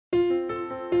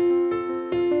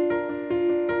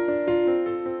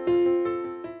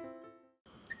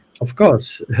Of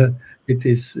course, it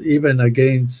is even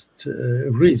against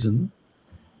reason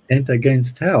and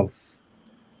against health,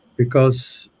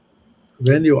 because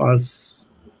when you are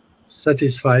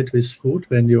satisfied with food,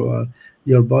 when you are,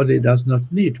 your body does not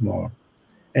need more,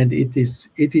 and it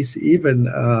is even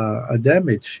a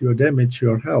damage. You damage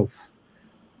your health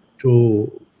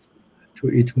to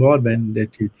eat more than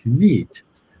that you need.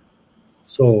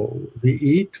 So we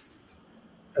eat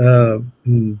uh,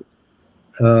 mm,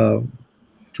 uh,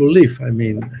 to live. I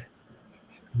mean,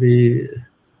 we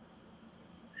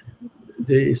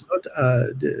there is not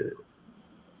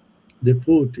the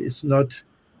food is not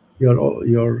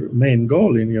your main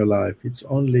goal in your life. It's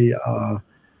only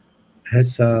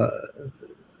has a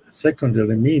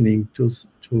secondary meaning to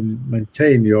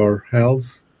maintain your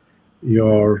health,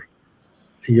 your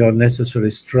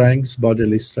necessary strengths,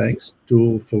 bodily strengths,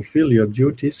 to fulfill your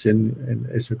duties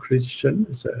as a Christian,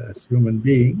 as a human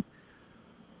being,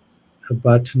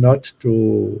 but not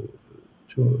to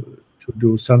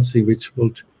do something which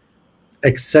would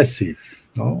excessive,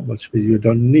 no, which you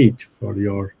don't need for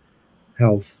your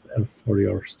health and for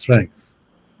your strength.